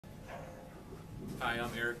Hi,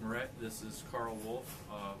 I'm Eric Moret. This is Carl Wolf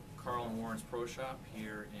of Carl and Warren's Pro Shop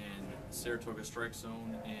here in Saratoga Strike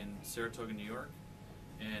Zone in Saratoga, New York.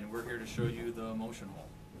 And we're here to show you the motion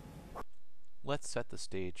hole. Let's set the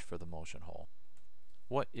stage for the motion hole.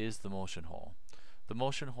 What is the motion hole? The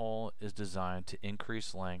motion hole is designed to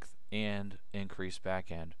increase length and increase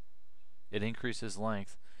back end. It increases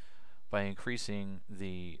length by increasing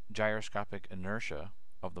the gyroscopic inertia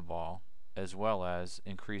of the ball, as well as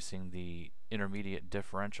increasing the intermediate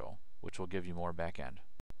differential, which will give you more back end.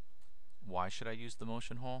 Why should I use the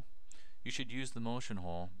motion hole? You should use the motion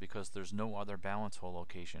hole because there's no other balance hole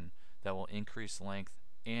location that will increase length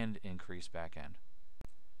and increase back end.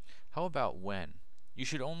 How about when? You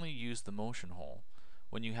should only use the motion hole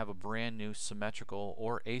when you have a brand new symmetrical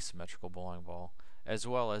or asymmetrical bowling ball, as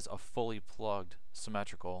well as a fully plugged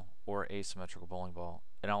symmetrical or asymmetrical bowling ball,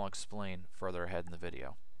 and I'll explain further ahead in the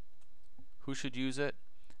video. Who should use it?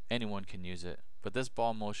 Anyone can use it, but this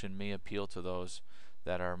ball motion may appeal to those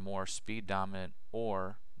that are more speed dominant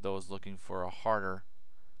or those looking for a harder,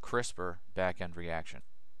 crisper back end reaction.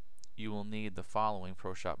 You will need the following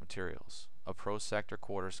Pro Shop materials: a Pro Sector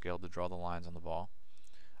quarter scale to draw the lines on the ball,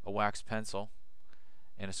 a wax pencil,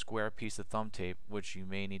 and a square piece of thumb tape, which you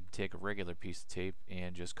may need to take a regular piece of tape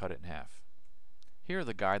and just cut it in half. Here are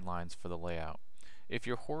the guidelines for the layout. If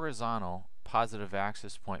your horizontal positive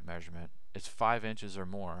axis point measurement is 5 inches or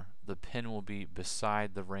more, the pin will be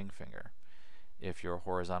beside the ring finger. If your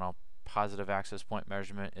horizontal positive axis point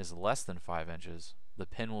measurement is less than 5 inches, the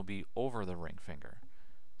pin will be over the ring finger.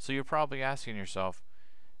 So you're probably asking yourself,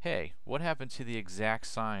 hey, what happened to the exact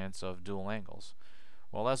science of dual angles?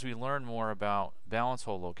 Well, as we learn more about balance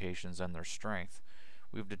hole locations and their strength,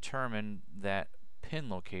 we've determined that pin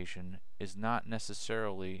location is not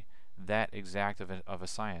necessarily that exact of a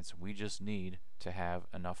science. We just need to have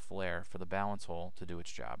enough flare for the balance hole to do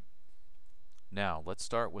its job. Now, let's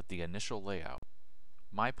start with the initial layout.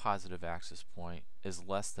 My positive axis point is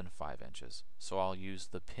less than 5 inches, so I'll use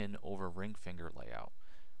the pin over ring finger layout.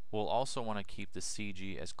 We'll also want to keep the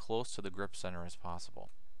CG as close to the grip center as possible.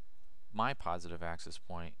 My positive axis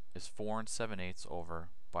point is 4 7/8 over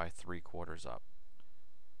by 3/4 up.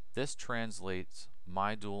 This translates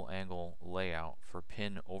my dual angle layout for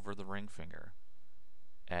pin over the ring finger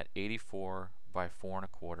at 84 by 4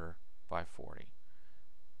 1/4 by 40.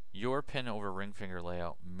 Your pin over ring finger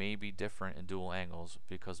layout may be different in dual angles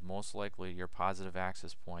because most likely your positive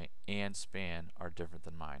axis point and span are different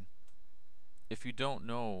than mine. If you don't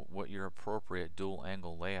know what your appropriate dual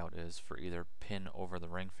angle layout is for either pin over the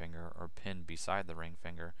ring finger or pin beside the ring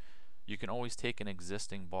finger, you can always take an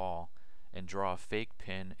existing ball and draw a fake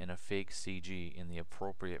pin and a fake CG in the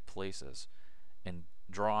appropriate places and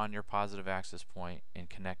draw on your positive axis point and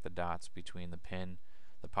connect the dots between the pin,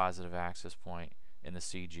 the positive axis point, and the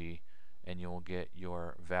CG, and you will get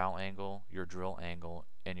your val angle, your drill angle,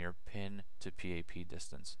 and your pin to PAP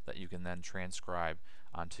distance that you can then transcribe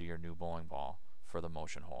onto your new bowling ball for the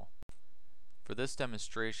motion hole. For this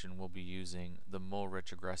demonstration, we'll be using the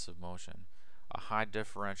Mo-Rich Aggressive Motion, a high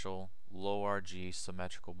differential, low RG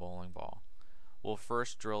symmetrical bowling ball. We'll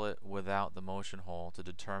first drill it without the motion hole to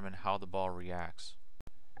determine how the ball reacts.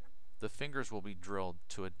 The fingers will be drilled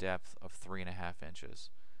to a depth of 3.5 inches.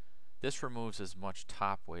 This removes as much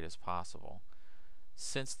top weight as possible.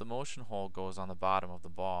 Since the motion hole goes on the bottom of the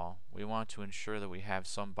ball, we want to ensure that we have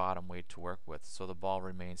some bottom weight to work with so the ball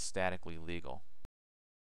remains statically legal.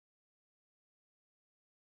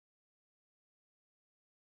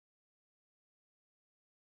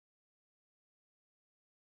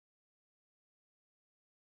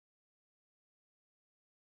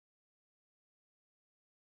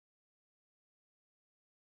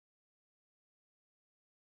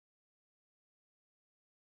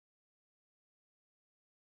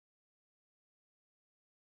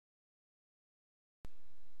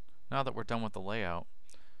 Now that we're done with the layout,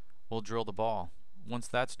 we'll drill the ball. Once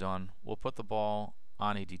that's done, we'll put the ball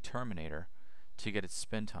on a determinator to get its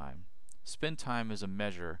spin time. Spin time is a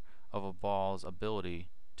measure of a ball's ability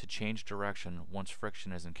to change direction once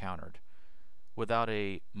friction is encountered. Without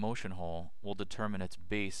a motion hole, we'll determine its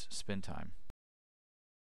base spin time.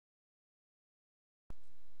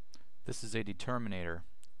 This is a determinator.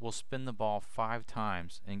 We'll spin the ball 5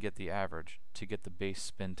 times and get the average to get the base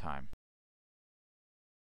spin time.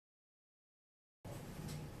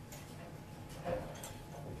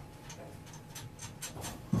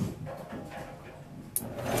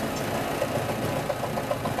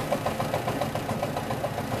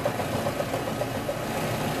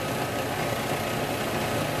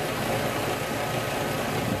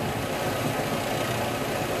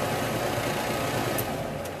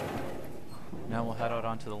 head out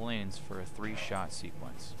onto the lanes for a 3-shot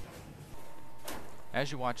sequence.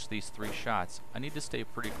 As you watch these 3 shots, I need to stay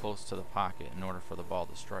pretty close to the pocket in order for the ball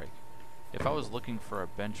to strike. If I was looking for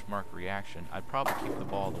a benchmark reaction, I'd probably keep the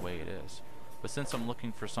ball the way it is. But since I'm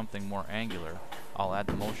looking for something more angular, I'll add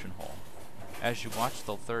the motion hole. As you watch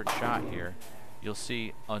the 3rd shot here, you'll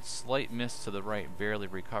see a slight miss to the right barely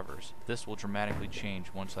recovers. This will dramatically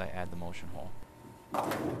change once I add the motion hole.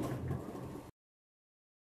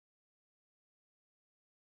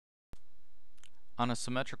 On a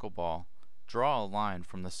symmetrical ball, draw a line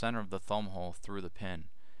from the center of the thumb hole through the pin.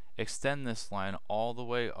 Extend this line all the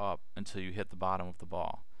way up until you hit the bottom of the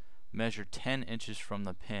ball. Measure 10 inches from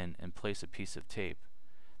the pin and place a piece of tape.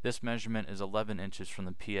 This measurement is 11 inches from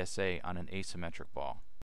the PSA on an asymmetric ball.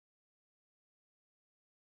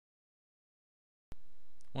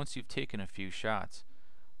 Once you've taken a few shots,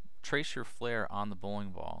 trace your flare on the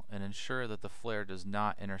bowling ball and ensure that the flare does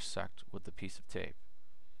not intersect with the piece of tape.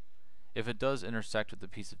 If it does intersect with the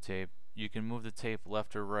piece of tape, you can move the tape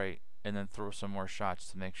left or right and then throw some more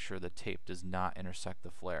shots to make sure the tape does not intersect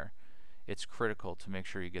the flare. It's critical to make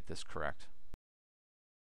sure you get this correct.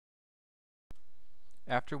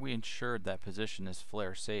 After we ensured that position is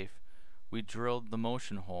flare safe, we drilled the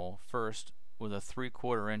motion hole first with a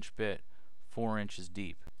 3/4 inch bit 4 inches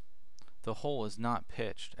deep. The hole is not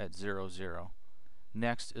pitched at 0-0.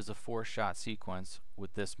 Next is a 4-shot sequence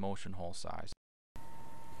with this motion hole size.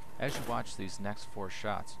 As you watch these next 4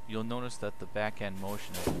 shots, you'll notice that the back end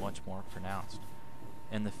motion is much more pronounced,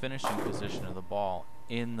 and the finishing position of the ball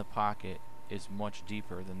in the pocket is much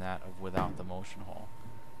deeper than that of without the motion hole.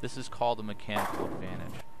 This is called a mechanical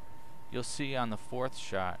advantage. You'll see on the 4th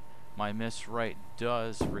shot, my miss right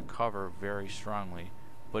does recover very strongly,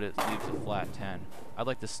 but it leaves a flat 10. I'd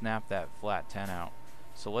like to snap that flat 10 out.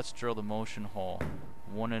 So let's drill the motion hole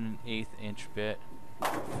 1 1/8 inch bit,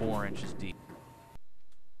 4 inches deep.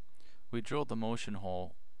 We drilled the motion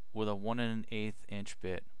hole with a 1 1/8 inch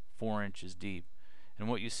bit, 4 inches deep, and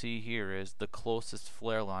what you see here is the closest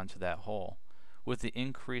flare line to that hole. With the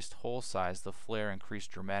increased hole size, the flare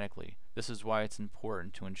increased dramatically. This is why it's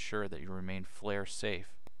important to ensure that you remain flare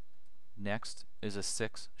safe. Next is a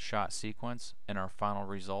 6-shot sequence and our final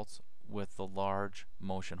results with the large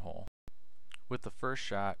motion hole. With the first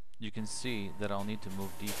shot, you can see that I'll need to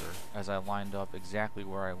move deeper as I lined up exactly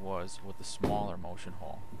where I was with the smaller motion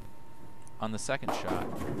hole. On the second shot,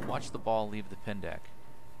 watch the ball leave the pin deck.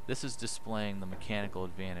 This is displaying the mechanical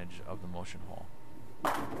advantage of the motion hole.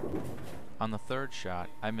 On the third shot,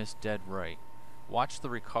 I missed dead right. Watch the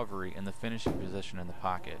recovery and the finishing position in the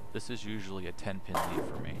pocket. This is usually a 10-pin lead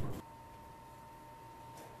for me.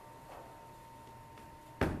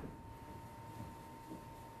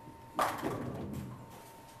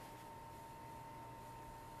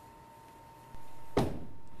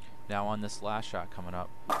 Now on this last shot coming up,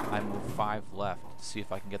 I move 5 left to see if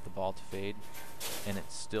I can get the ball to fade, and it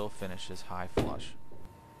still finishes high flush.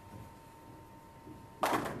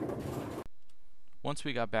 Once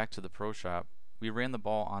we got back to the pro shop, we ran the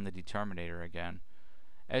ball on the determinator again.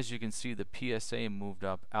 As you can see, the PSA moved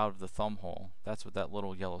up out of the thumb hole. That's what that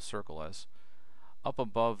little yellow circle is. Up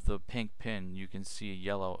above the pink pin, you can see a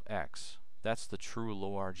yellow X. That's the true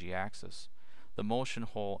low RG axis. The motion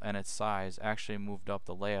hole and its size actually moved up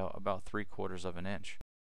the layout about 3/4 of an inch.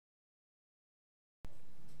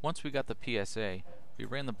 Once we got the PSA, we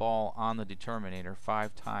ran the ball on the determinator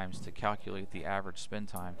 5 times to calculate the average spin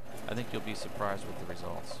time. I think you'll be surprised with the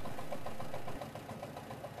results.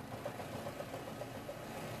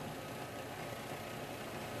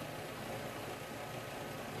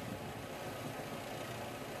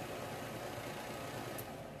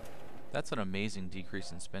 That's an amazing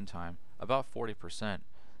decrease in spin time, about 40%.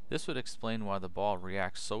 This would explain why the ball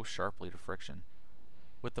reacts so sharply to friction.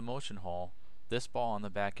 With the motion hole, this ball on the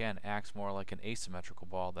back end acts more like an asymmetrical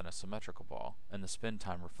ball than a symmetrical ball, and the spin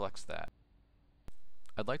time reflects that.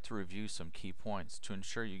 I'd like to review some key points to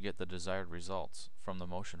ensure you get the desired results from the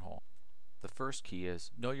motion hole. The first key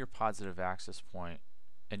is know your positive axis point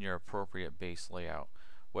and your appropriate base layout,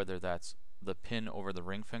 whether that's the pin over the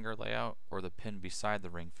ring finger layout or the pin beside the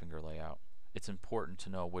ring finger layout. It's important to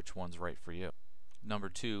know which one's right for you. Number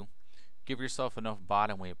 2, give yourself enough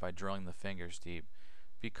bottom weight by drilling the fingers deep.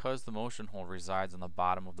 Because the motion hole resides on the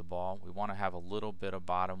bottom of the ball, we want to have a little bit of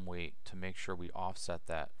bottom weight to make sure we offset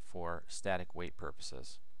that for static weight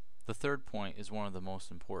purposes. The third point is one of the most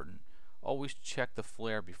important. Always check the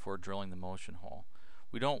flare before drilling the motion hole.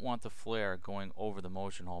 We don't want the flare going over the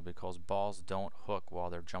motion hole because balls don't hook while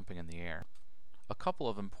they're jumping in the air. A couple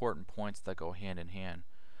of important points that go hand in hand.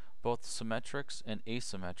 Both symmetrics and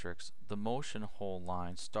asymmetrics, the motion hole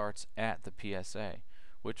line starts at the PSA.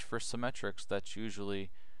 which for symmetrics that's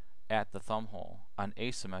usually at the thumb hole. On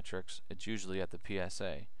asymmetrics, it's usually at the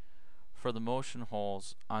PSA. For the motion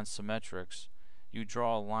holes on symmetrics, you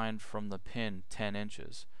draw a line from the pin 10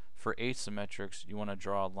 inches. For asymmetrics, you want to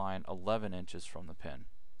draw a line 11 inches from the pin.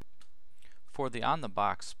 For the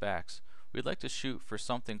on-the-box specs, we'd like to shoot for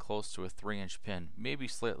something close to a 3-inch pin, maybe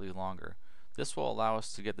slightly longer. This will allow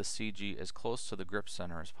us to get the CG as close to the grip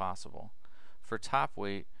center as possible. For top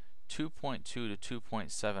weight, 2.2 to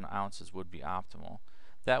 2.7 ounces would be optimal.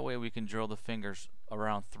 That way we can drill the fingers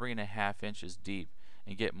around 3.5 inches deep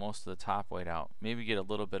and get most of the top weight out. Maybe get a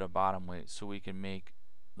little bit of bottom weight so we can make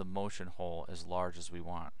the motion hole as large as we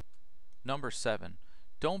want. Number 7.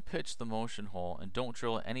 Don't pitch the motion hole and don't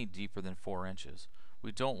drill it any deeper than 4 inches.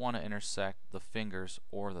 We don't want to intersect the fingers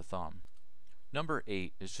or the thumb. Number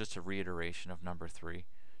 8 is just a reiteration of number 3.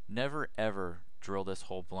 Never ever drill this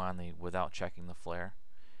hole blindly without checking the flare.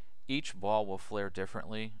 Each ball will flare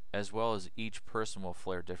differently, as well as each person will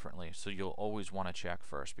flare differently, so you'll always want to check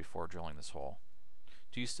first before drilling this hole.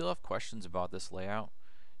 Do you still have questions about this layout?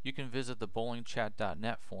 You can visit the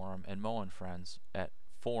bowlingchat.net forum and Mo and Friends at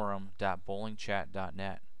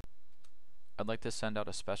forum.bowlingchat.net. I'd like to send out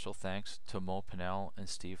a special thanks to Mo Pinnell and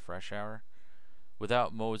Steve Freshour.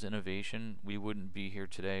 Without Mo's innovation, we wouldn't be here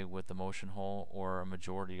today with the motion hole or a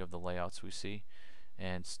majority of the layouts we see.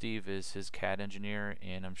 And Steve is his CAD engineer,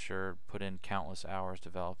 and I'm sure put in countless hours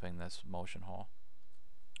developing this motion hole.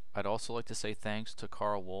 I'd also like to say thanks to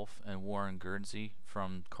Carl Wolf and Warren Guernsey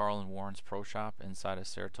from Carl and Warren's Pro Shop inside of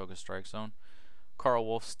Saratoga Strike Zone. Carl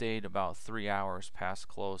Wolf stayed about 3 hours past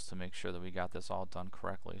close to make sure that we got this all done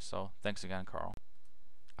correctly, so thanks again, Carl.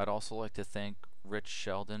 I'd also like to thank Rich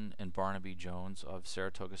Sheldon and Barnaby Jones of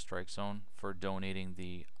Saratoga Strike Zone for donating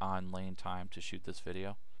the on-lane time to shoot this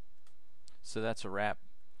video. So that's a wrap.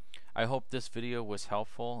 I hope this video was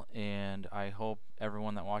helpful, and I hope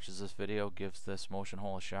everyone that watches this video gives this motion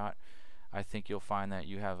hole a shot. I think you'll find that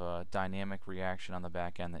you have a dynamic reaction on the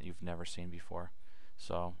back end that you've never seen before.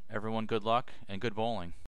 So everyone, good luck and good bowling.